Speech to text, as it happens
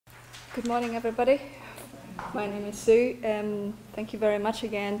Good morning, everybody. My name is Sue. Thank you very much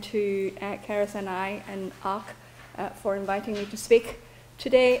again to Karis and I and ARK for inviting me to speak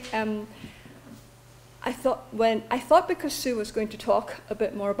today. I thought because Sue was going to talk a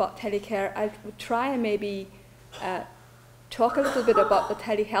bit more about telecare, I would try and maybe talk a little bit about the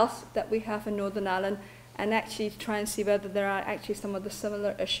telehealth that we have in Northern Ireland, and actually try and see whether there are actually some of the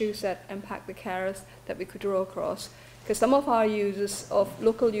similar issues that impact the carers that we could draw across. Because some of our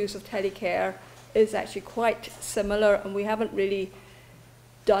local use of telecare is actually quite similar, and we haven't really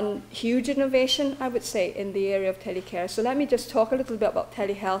done huge innovation, I would say, in the area of telecare. So let me just talk a little bit about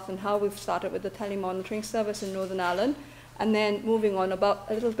telehealth and how we've started with the telemonitoring service in Northern Ireland, and then moving on a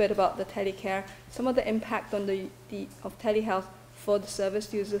little bit about the telecare, some of the impact on of telehealth for the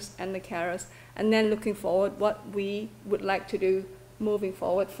service users and the carers, and then looking forward what we would like to do moving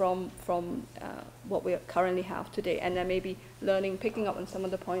forward from what we currently have today, and then maybe picking up on some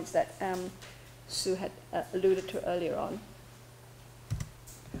of the points that Sue had alluded to earlier on.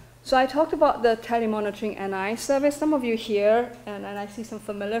 So I talked about the telemonitoring NI service. Some of you here, and I see some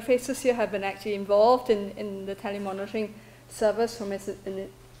familiar faces here, have been actually involved in the telemonitoring service from its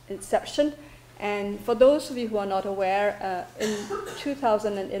inception. And for those of you who are not aware, in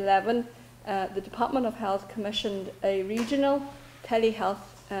 2011, the Department of Health commissioned a regional telehealth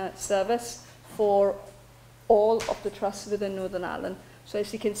service for all of the trusts within Northern Ireland. So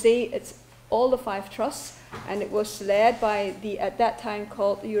as you can see, it's all the 5 trusts, and it was led by at that time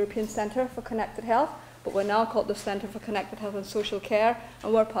called the European Centre for Connected Health, but we're now called the Centre for Connected Health and Social Care,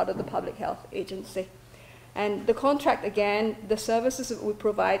 and we're part of the Public Health Agency. And the contract, again, the services that we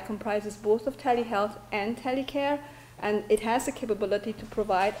provide comprises both of telehealth and telecare, and it has the capability to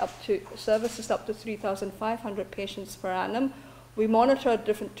provide services up to 3,500 patients per annum. We monitor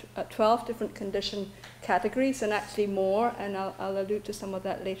 12 different condition categories, and actually more, and I'll allude to some of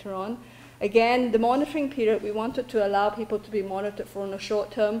that later on. Again, the monitoring period, we wanted to allow people to be monitored from a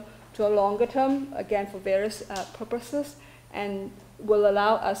short term to a longer term, again for various purposes, and will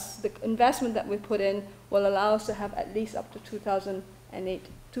allow us, the investment that we put in will allow us to have at least up to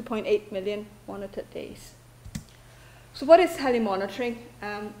 2.8 million monitored days. So what is telemonitoring?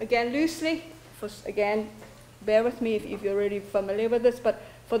 Again, loosely, again, bear with me if you're already familiar with this, but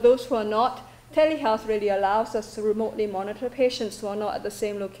for those who are not, telehealth really allows us to remotely monitor patients who are not at the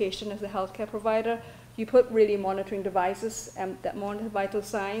same location as the healthcare provider. You put really monitoring devices that monitor vital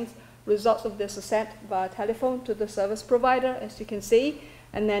signs. Results of this are sent via telephone to the service provider, as you can see,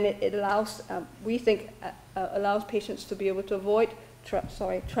 and then it allows, we think, allows patients to be able to avoid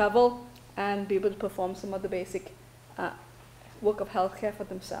travel and be able to perform some of the basic work of healthcare for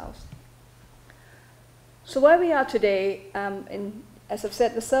themselves. So where we are today, as I've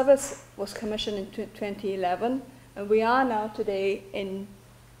said, the service was commissioned in 2011, and we are now today in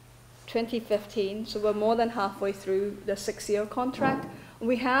 2015, so we're more than halfway through the 6-year contract.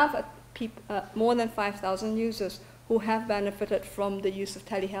 We have more than 5,000 users who have benefited from the use of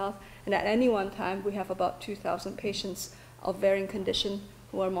telehealth, and at any one time we have about 2,000 patients of varying condition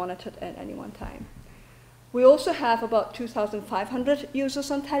who are monitored at any one time. We also have about 2,500 users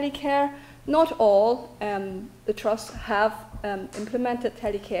on telecare. Not all the trusts have implemented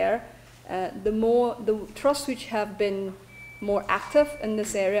telecare. The trusts which have been more active in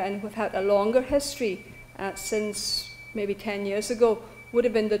this area and who have had a longer history since maybe 10 years ago would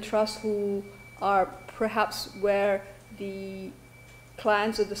have been the trusts who are perhaps where the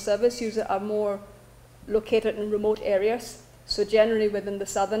clients or the service user are more located in remote areas. So generally within the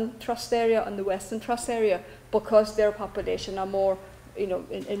southern trust area and the western trust area, because their population are more,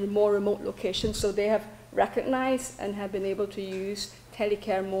 in more remote locations. So they have recognized and have been able to use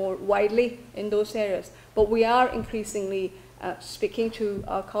telecare more widely in those areas. But we are increasingly speaking to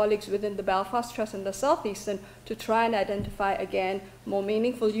our colleagues within the Belfast Trust and the Southeastern to try and identify, again, more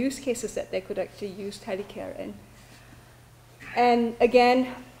meaningful use cases that they could actually use telecare in. And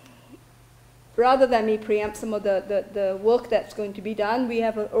again, rather than me preempt some of the work that's going to be done, we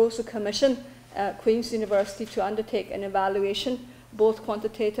have also commissioned Queen's University to undertake an evaluation, both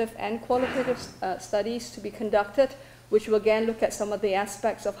quantitative and qualitative studies to be conducted, which will again look at some of the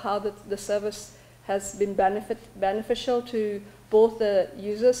aspects of how the service has been beneficial to both the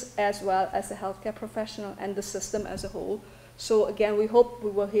users as well as the healthcare professional and the system as a whole. So again, we hope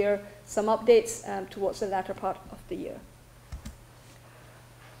we will hear some updates towards the latter part of the year.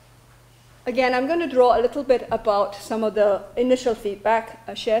 Again, I'm going to draw a little bit about some of the initial feedback,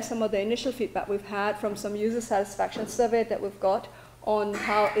 share some of the initial feedback we've had from some user satisfaction survey that we've got on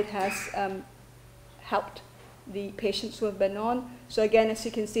how it has helped the patients who have been on. So again, as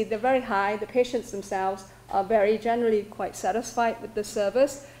you can see, they're very high. The patients themselves are very generally quite satisfied with the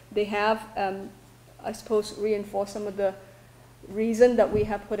service. they have, I suppose, reinforced some of the reason that we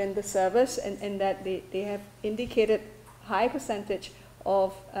have put in the service, and that they have indicated high percentage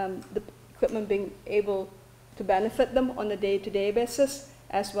of the equipment being able to benefit them on a day-to-day basis,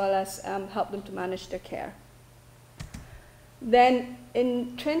 as well as help them to manage their care. Then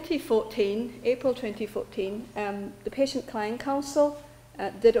in 2014, April 2014, the Patient Client Council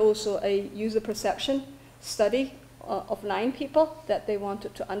did also a user perception study of 9 people that they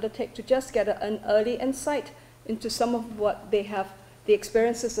wanted to undertake to just get an early insight into some of what they have, the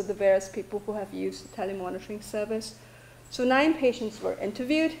experiences of the various people who have used the telemonitoring service. So 9 patients were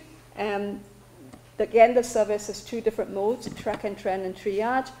interviewed. Again, the service has 2 different modes, track and trend and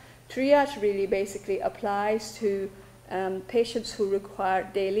triage. Triage really basically applies to patients who require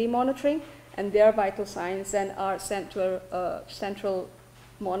daily monitoring, and their vital signs then are sent to a central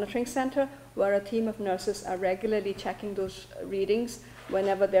monitoring center where a team of nurses are regularly checking those readings.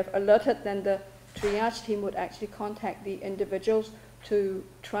 Whenever they're alerted, then the triage team would actually contact the individuals to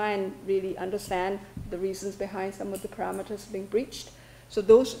try and really understand the reasons behind some of the parameters being breached. So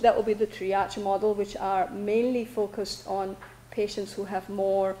that will be the triage model, which are mainly focused on patients who have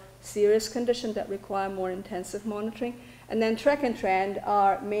more serious conditions that require more intensive monitoring. And then track and trend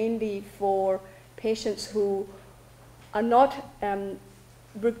are mainly for patients who are not,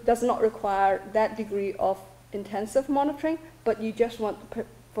 does not require that degree of intensive monitoring, but you just want,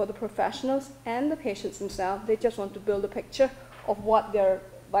 for the professionals and the patients themselves, they just want to build a picture of what their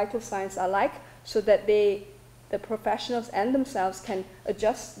vital signs are like, so that the professionals and themselves can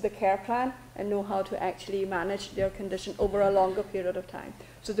adjust the care plan and know how to actually manage their condition over a longer period of time.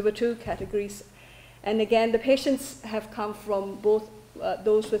 So there were 2 categories. And again, the patients have come from both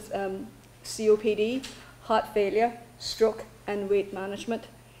those with COPD, heart failure, stroke, and weight management.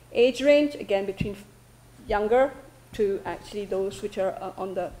 Age range, again, between younger to actually those which are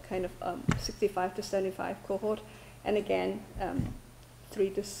on the kind of 65 to 75 cohort. And again,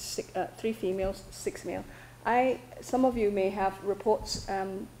 3 females, 6 male. Some of you may have reports,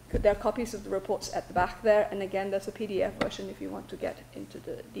 there are copies of the reports at the back there, and again, there's a PDF version if you want to get into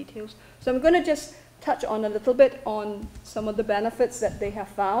the details. So I'm going to just touch on a little bit on some of the benefits that they have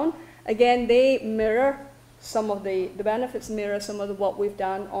found. Again, they mirror some of the benefits, mirror some of what we've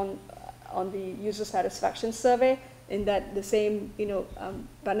done on the user satisfaction survey, in that the same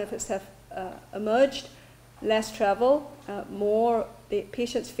benefits have emerged. Less travel, more the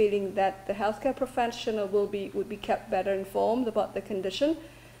patients feeling that the healthcare professional would be kept better informed about the condition.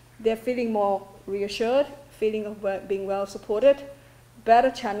 They're feeling more reassured, feeling of being well supported, better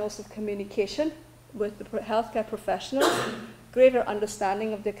channels of communication with the healthcare professionals, greater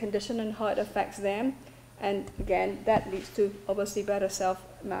understanding of the condition and how it affects them, and again, that leads to obviously better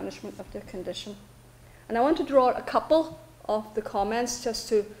self-management of their condition. And I want to draw a couple of the comments just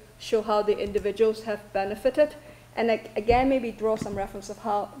to show how the individuals have benefited, and again maybe draw some reference of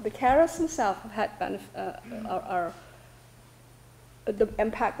how the carers themselves have had the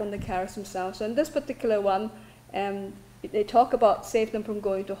impact on the carers themselves. So in this particular one, they talk about save them from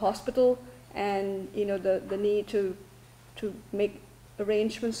going to hospital, and the need to make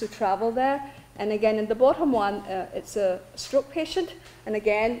arrangements to travel there. And again, in the bottom one, it's a stroke patient, and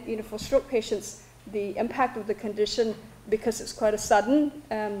again, for stroke patients, the impact of the condition, because it's quite a sudden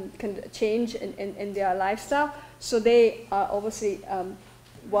change in their lifestyle. So they are obviously,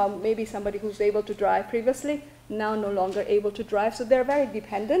 maybe somebody who's able to drive previously, now no longer able to drive. So they're very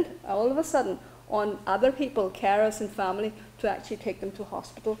dependent all of a sudden on other people, carers and family, to actually take them to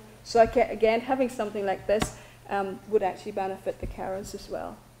hospital. So again, having something like this would actually benefit the carers as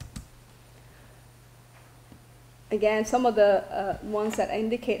well. Again, some of the ones that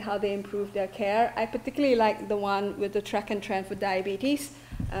indicate how they improve their care. I particularly like the one with the track and trend for diabetes.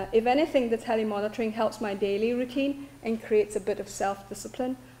 If anything, the telemonitoring helps my daily routine and creates a bit of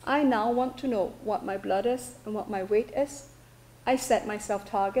self-discipline. I now want to know what my blood is and what my weight is. I set myself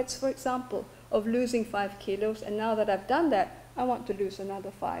targets, for example, of losing 5 kilos, and now that I've done that, I want to lose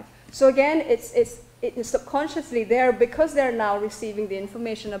another 5. So again, it is subconsciously there, because they're now receiving the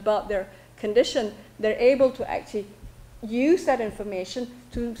information about their condition, they're able to actually use that information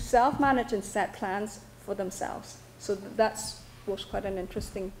to self-manage and set plans for themselves. So that was quite an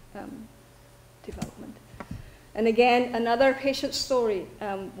interesting development. And again, another patient story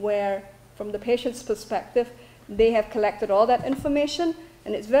where, from the patient's perspective, they have collected all that information,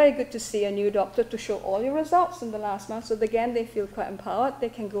 and it's very good to see a new doctor to show all your results in the last month. So again, they feel quite empowered. They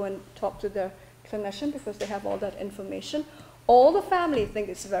can go and talk to their clinician because they have all that information. All the family think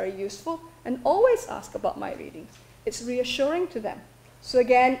it's very useful and always ask about my readings. It's reassuring to them. So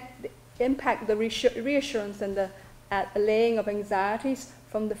again, the impact, the reassurance and the allaying of anxieties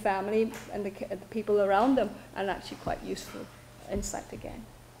from the family and the people around them, and actually quite useful insight again.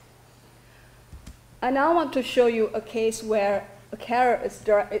 I now want to show you a case where a carer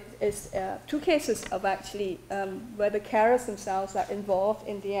is two cases of actually where the carers themselves are involved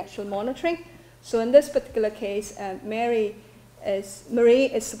in the actual monitoring. So in this particular case, Marie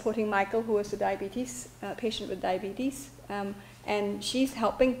is supporting Michael, who is a diabetes patient with diabetes, and she's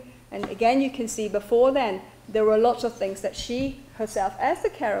helping. And again, you can see before then, there were lots of things that she herself, as the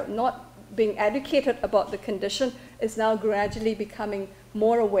carer, not being educated about the condition, is now gradually becoming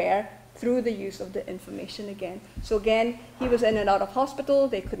more aware through the use of the information again. So again, he was in and out of hospital,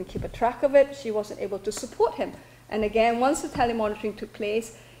 they couldn't keep a track of it, she wasn't able to support him. And again, once the telemonitoring took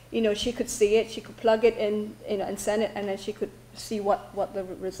place, she could see it, she could plug it in, and send it, and then she could see what the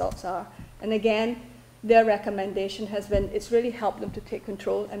results are. And again, their recommendation has been, it's really helped them to take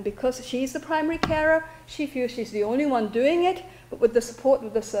control, and because she's the primary carer, she feels she's the only one doing it, but with the support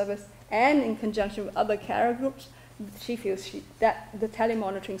of the service and in conjunction with other carer groups, she feels that the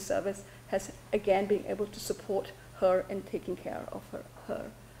telemonitoring service has again been able to support her in taking care of her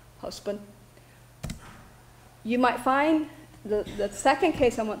husband. You might find the second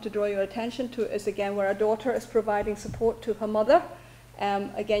case I want to draw your attention to is again where a daughter is providing support to her mother.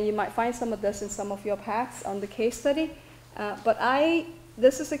 Again, you might find some of this in some of your packs on the case study, but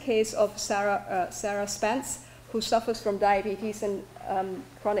this is a case of Sarah Spence, who suffers from diabetes and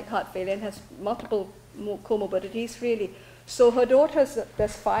chronic heart failure and has multiple comorbidities really. So her daughters,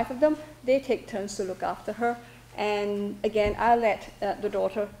 there's 5 of them, they take turns to look after her, and again I'll let the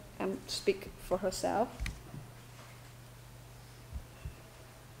daughter speak for herself.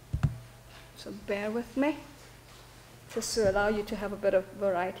 So bear with me, just to allow you to have a bit of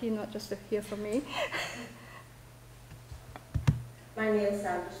variety, not just to hear from me. My name is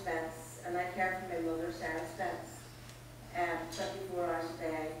Sandra Spence, and I care for my mother, Sarah Spence, 24 hours a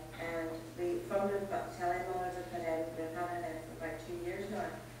day. And from the telemonitor put in, we've had it in for about 2 years now.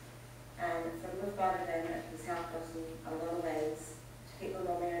 And from we've got it in, it has helped us in a lot of ways to keep my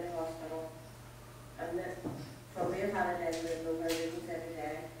mummy out of hospital. And from we've had it in, we know her readings every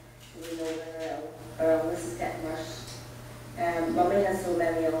day, so we know when her illness is getting worse. Mummy has so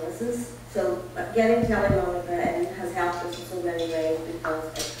many illnesses, so getting telemonitor in has helped us in so many ways because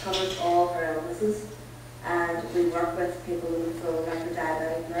it covers all her illnesses. And we work with people who feel like her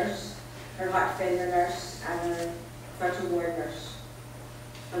diabetic nurse, her heart failure nurse, and her virtual ward nurse.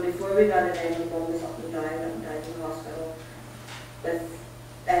 And before we got it in, my mum was up and down to the hospital with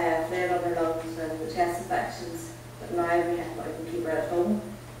flair on her lungs and the chest infections. But now we can keep her at home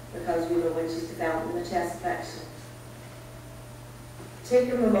because we know when she's developing the chest infection.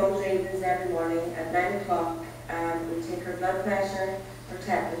 Taking my mum's readings every morning at 9 o'clock, we take her blood pressure, her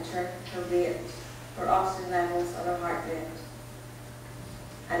temperature, her weight, her oxygen levels, and her heart rate.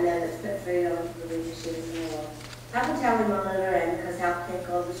 And then it's put through onto the reading machines and all. Having telemonitor in has helped take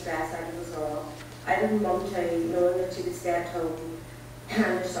all the stress out of us all. I didn't mum too, knowing that she would stay at home and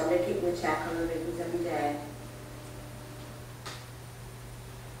her son would keep me check on her readings every day.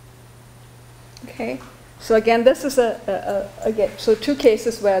 Okay, so again, this is so 2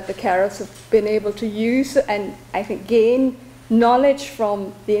 cases where the carers have been able to use and I think gain knowledge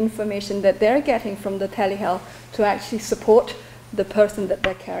from the information that they're getting from the telehealth to actually support the person that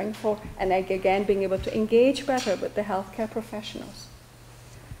they're caring for, and again being able to engage better with the healthcare professionals.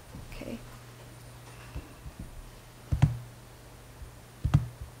 Okay.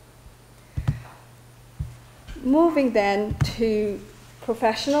 Moving then to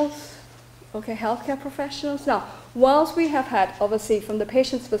professionals, okay, healthcare professionals. Now, whilst we have had, obviously from the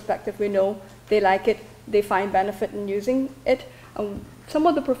patient's perspective, we know they like it, they find benefit in using it. Some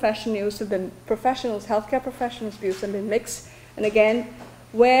of the professionals, healthcare professionals' views have been mixed. And again,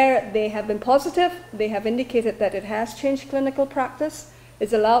 where they have been positive, they have indicated that it has changed clinical practice.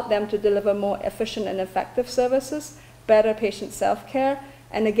 It's allowed them to deliver more efficient and effective services, better patient self-care,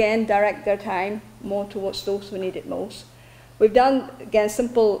 and again, direct their time more towards those who need it most. We've done, again,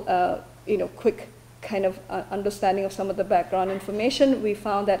 simple, quick kind of understanding of some of the background information. We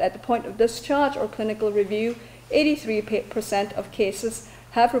found that at the point of discharge or clinical review, 83% of cases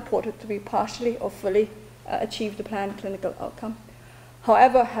have reported to be partially or fully achieved the planned clinical outcome.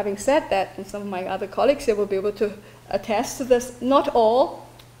 However, having said that, and some of my other colleagues here will be able to attest to this, not all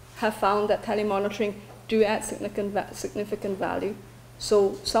have found that telemonitoring do add significant value.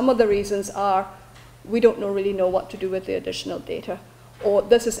 So some of the reasons are we don't really know what to do with the additional data, or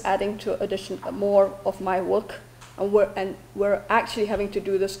this is adding to more of my work, and we're actually having to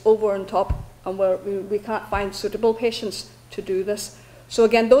do this over and top, and we can't find suitable patients to do this. So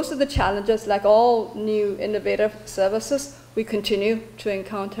again, those are the challenges. Like all new innovative services, we continue to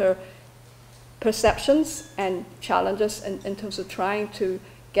encounter perceptions and challenges in terms of trying to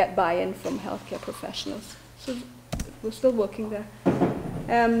get buy-in from healthcare professionals. So we're still working there.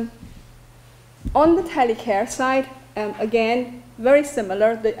 On the telecare side, again, very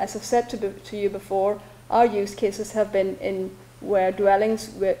similar. As I've said to you before, our use cases have been in where dwellings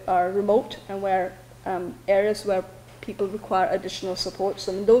are remote and where areas where people require additional support.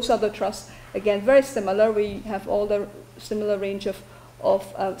 So in those other trusts, again, very similar. We have all the similar range of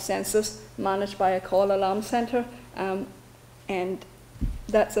sensors managed by a call alarm center, and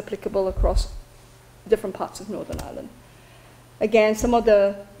that's applicable across different parts of Northern Ireland. Again, some of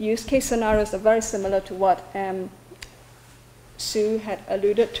the use case scenarios are very similar to what Sue had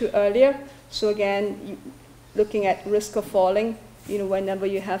alluded to earlier. So again, looking at risk of falling, whenever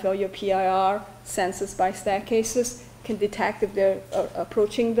you have all your PIR sensors by staircases, can detect if they're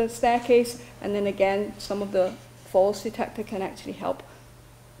approaching the staircase, and then again, some of the falls detector can actually help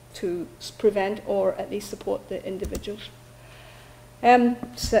to prevent or at least support the individuals.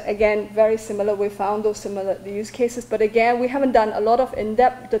 So again, very similar. We found those similar use cases, but again, we haven't done a lot of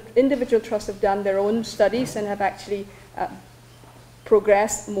in-depth. The individual trusts have done their own studies and have actually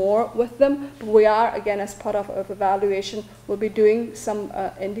progressed more with them. But we are, again, as part of evaluation, we'll be doing some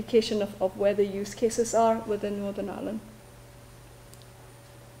indication of where the use cases are within Northern Ireland.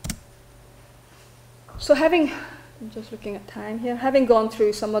 So I'm just looking at time here, having gone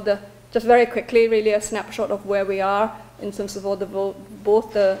through some of the, just very quickly, really a snapshot of where we are in terms of all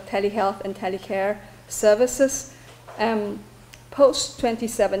both the telehealth and telecare services.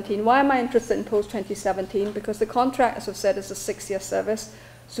 Post-2017, why am I interested in post-2017? Because the contract, as I've said, is a 6-year service.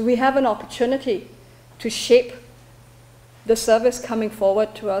 So we have an opportunity to shape the service coming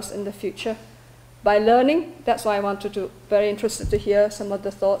forward to us in the future. By learning, that's why I wanted to, very interested to hear some of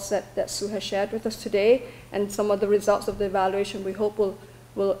the thoughts that Sue has shared with us today, and some of the results of the evaluation we hope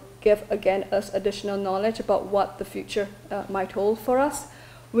will give, again, us additional knowledge about what the future might hold for us.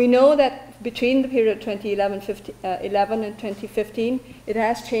 We know that between the period 2011 and 2015, it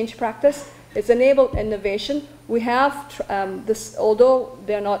has changed practice. It's enabled innovation. We have, although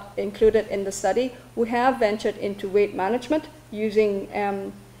they're not included in the study, we have ventured into weight management using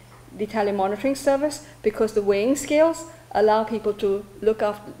the telemonitoring service, because the weighing scales allow people to look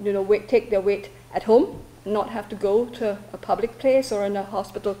after, take their weight at home, not have to go to a public place or in a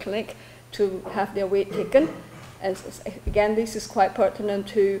hospital clinic to have their weight taken. And again, this is quite pertinent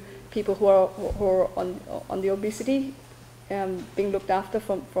to people who are on the obesity, being looked after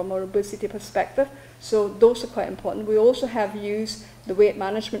from an obesity perspective. So those are quite important. We also have used the weight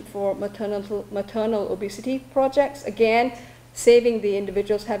management for maternal obesity projects. Again, saving the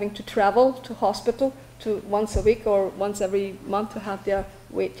individuals having to travel to hospital once a week or once every month to have their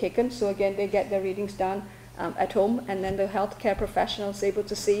weight taken. So again, they get their readings done at home, and then the healthcare professionals able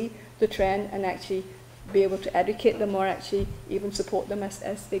to see the trend and actually be able to educate them or actually even support them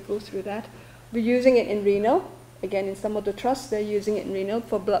as they go through that. We're using it in renal. Again, in some of the trusts, they're using it in renal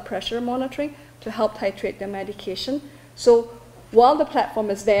for blood pressure monitoring to help titrate their medication. So while the platform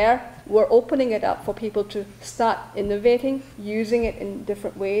is there, we're opening it up for people to start innovating, using it in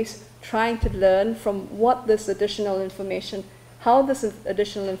different ways, trying to learn from what this additional information, how this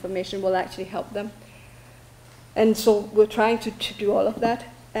additional information will actually help them. And so we're trying to do all of that.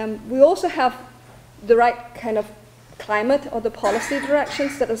 We also have the right kind of climate or the policy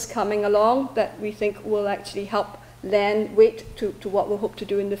directions that is coming along that we think will actually help lend weight to what we hope to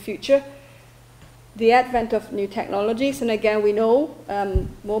do in the future. The advent of new technologies, and again, we know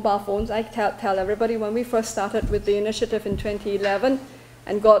mobile phones. I tell everybody, when we first started with the initiative in 2011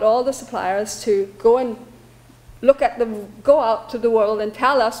 and got all the suppliers to go and go out to the world and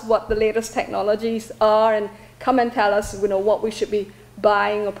tell us what the latest technologies are and come and tell us what we should be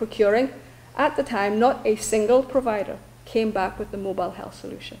buying or procuring. At the time, not a single provider came back with the mobile health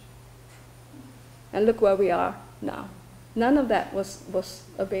solution. And look where we are now. None of that was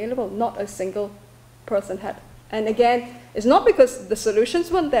available. Not a single person had. And again, it's not because the solutions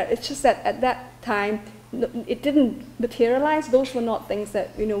weren't there. It's just that at that time, it didn't materialize. Those were not things that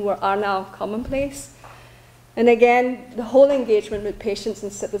are now commonplace. And again, the whole engagement with patients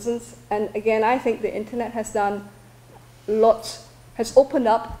and citizens. And again, I think the internet has done lots, has opened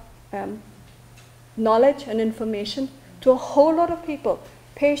up knowledge and information to a whole lot of people,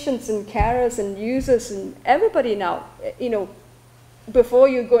 patients and carers and users and everybody now. Before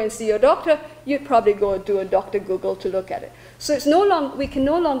you go and see your doctor, you'd probably go do a Dr. Google to look at it. So it's no longer, we can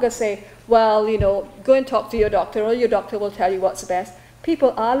no longer say, well, go and talk to your doctor, or your doctor will tell you what's best.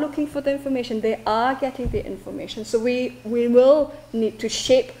 People are looking for the information. They are getting the information. So we will need to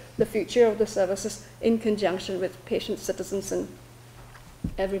shape the future of the services in conjunction with patients, citizens, and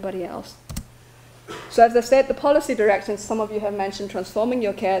everybody else. So as I said, the policy directions, some of you have mentioned transforming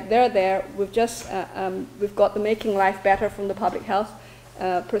your care, they're there. We've just, we've got the Making Life Better from the public health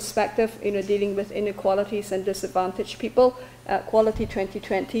perspective, dealing with inequalities and disadvantaged people, Quality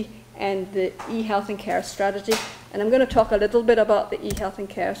 2020, and the e-health and care strategy. And I'm going to talk a little bit about the e-health and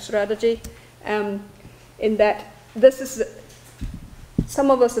care strategy, in that this is,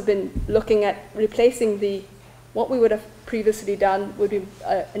 some of us have been looking at replacing what we would have previously done would be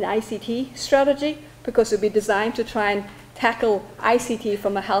an ICT strategy, because it would be designed to try and tackle ICT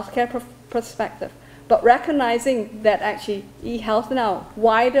from a healthcare perspective. But recognizing that actually e-health now,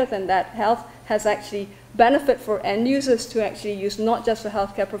 wider than that, health has actually benefit for end users to actually use, not just for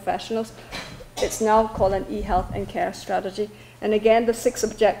healthcare professionals. It's now called an e-health and care strategy. And again, the 6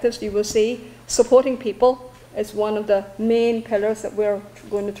 objectives you will see, supporting people is one of the main pillars that we're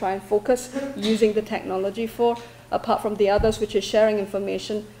going to try and focus using the technology for, apart from the others, which is sharing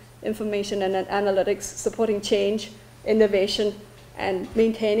information and analytics, supporting change, innovation, and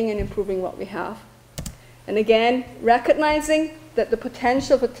maintaining and improving what we have. And again, recognizing that the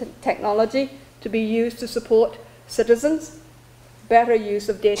potential for technology to be used to support citizens, better use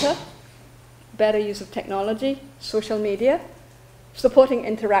of data, better use of technology, social media, supporting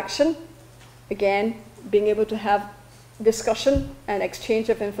interaction, again, being able to have discussion and exchange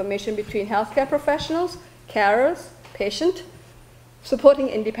of information between healthcare professionals, carers, patient, supporting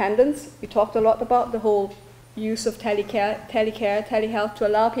independence. We talked a lot about the whole use of telehealth to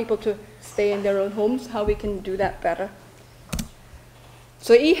allow people to stay in their own homes, how we can do that better.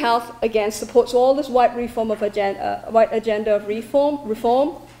 So e-health, again, supports all this wide agenda of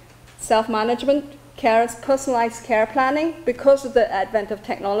reform, self-management, personalized care planning. Because of the advent of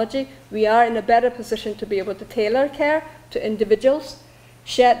technology, we are in a better position to be able to tailor care to individuals,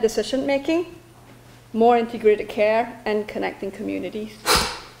 shared decision-making, more integrated care, and connecting communities.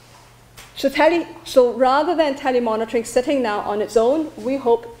 So rather than telemonitoring sitting now on its own, we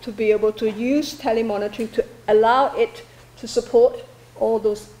hope to be able to use telemonitoring to allow it to support all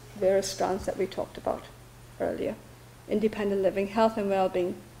those various strands that we talked about earlier. Independent living, health and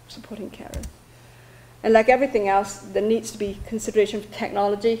well-being, supporting carers. And like everything else, there needs to be consideration for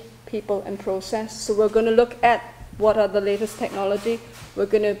technology, people, and process. So we're going to look at what are the latest technology. We're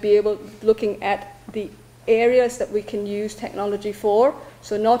going to be looking at the areas that we can use technology for.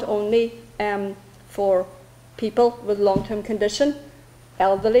 So not only for people with long-term condition,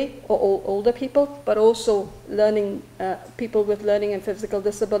 elderly or older people, but also people with learning and physical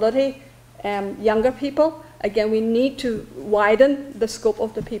disability, younger people. Again, we need to widen the scope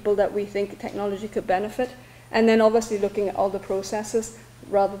of the people that we think technology could benefit, and then obviously looking at all the processes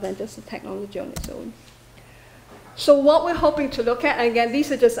rather than just the technology on its own. So what we're hoping to look at, and again,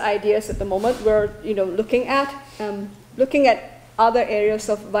 these are just ideas at the moment, we're looking at other areas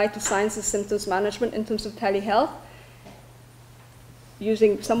of vital signs and symptoms management in terms of telehealth,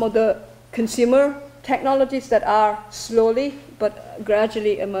 using some of the consumer technologies that are slowly but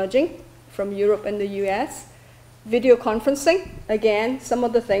gradually emerging from Europe and the US. Video conferencing, again, some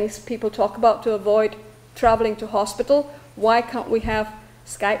of the things people talk about to avoid traveling to hospital. Why can't we have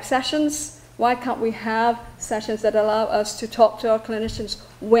Skype sessions? Why can't we have sessions that allow us to talk to our clinicians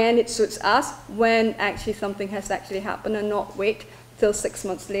when it suits us, when actually something has actually happened, and not wait till 6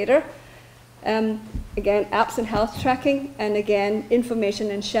 months later? Again, apps and health tracking, and again, information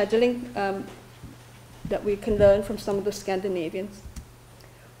and scheduling that we can learn from some of the Scandinavians.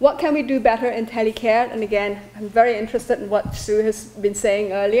 What can we do better in telecare? And again, I'm very interested in what Sue has been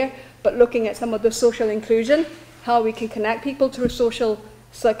saying earlier, but looking at some of the social inclusion, how we can connect people through social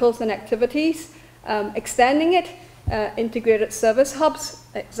circles and activities, extending it, integrated service hubs,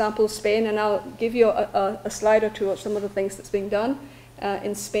 example Spain, and I'll give you a slide or two of some of the things that's being done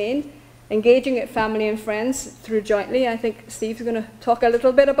in Spain. Engaging with family and friends through Jointly. I think Steve's going to talk a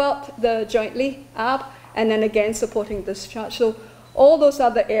little bit about the Jointly app, and then again supporting discharge. So all those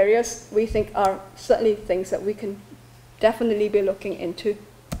other areas we think are certainly things that we can definitely be looking into.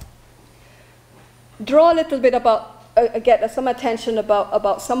 Draw a little bit about, get some attention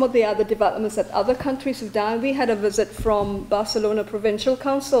about some of the other developments that other countries have done. We had a visit from Barcelona Provincial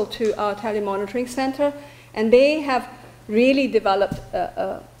Council to our telemonitoring center, and they have really developed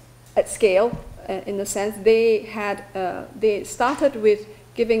at scale, in the sense they started with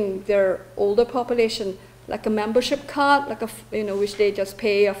giving their older population like a membership card, like which they just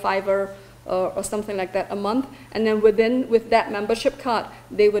pay a $5 or something like that a month, and then with that membership card,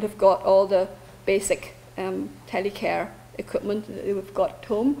 they would have got all the basic telecare equipment that they would have got at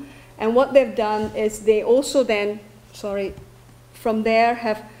home. And what they've done is they also then, from there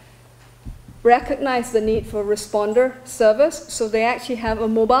have recognize the need for responder service, so they actually have a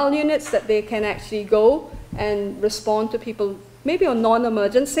mobile units that they can actually go and respond to people, maybe on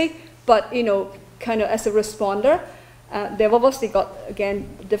non-emergency, but you know, kind of as a responder. They've obviously got, again,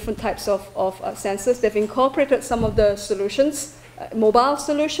 different types of sensors. They've incorporated some of the solutions, mobile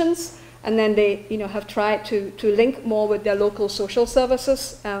solutions, and then they, you know, have tried to link more with their local social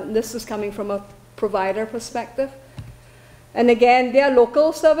services. This is coming from a provider perspective. And again, their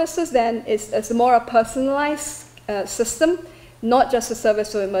local services then is more a personalized system, not just a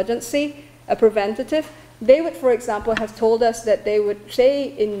service of emergency, a preventative. They would, for example, have told us that they would say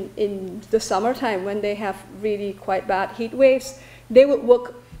in the summertime when they have really quite bad heat waves, they would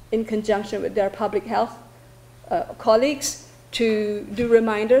work in conjunction with their public health colleagues to do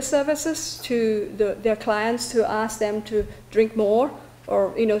reminder services to their clients, to ask them to drink more,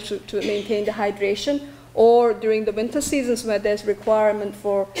 or you know, to maintain the hydration. Or during the winter seasons where there's requirement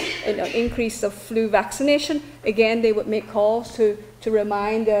for an increase of flu vaccination, again, they would make calls to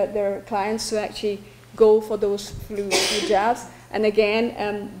remind their clients to actually go for those flu jabs. And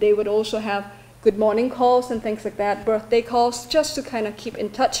again, they would also have good morning calls and things like that, birthday calls, just to kind of keep in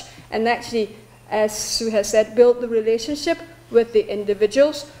touch and actually, as Sue has said, build the relationship with the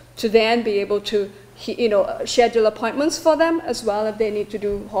individuals to then be able to, you know, schedule appointments for them as well if they need to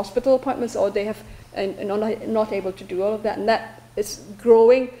do hospital appointments or they have and not able to do all of that. And that is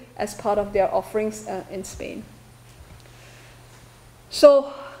growing as part of their offerings in Spain.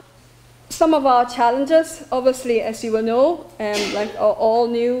 So some of our challenges, obviously, as you will know, like all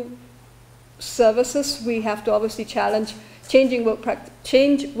new services, we have to obviously change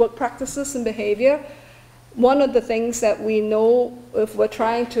work practices and behavior. One of the things that we know, if we're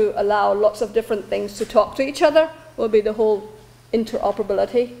trying to allow lots of different things to talk to each other, will be the whole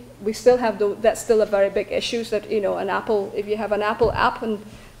interoperability. We still have that's still a very big issue. That, you know, an Apple, if you have an Apple app and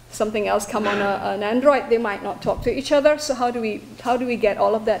something else come on an Android, they might not talk to each other. So how do we get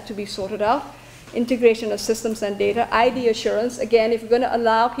all of that to be sorted out? Integration of systems and data, ID assurance. Again, if we're going to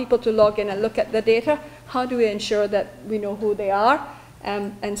allow people to log in and look at the data, how do we ensure that we know who they are,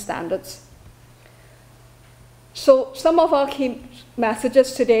 and standards? So some of our key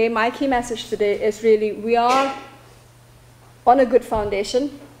messages today, my key message today is really we are on a good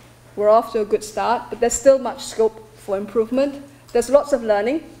foundation. We're off to a good start, but there's still much scope for improvement. There's lots of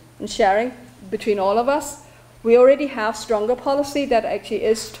learning and sharing between all of us. We already have stronger policy that actually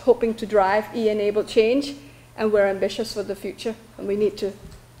is hoping to drive E-enabled change, and we're ambitious for the future, and we need to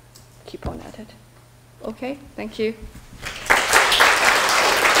keep on at it. Okay, thank you.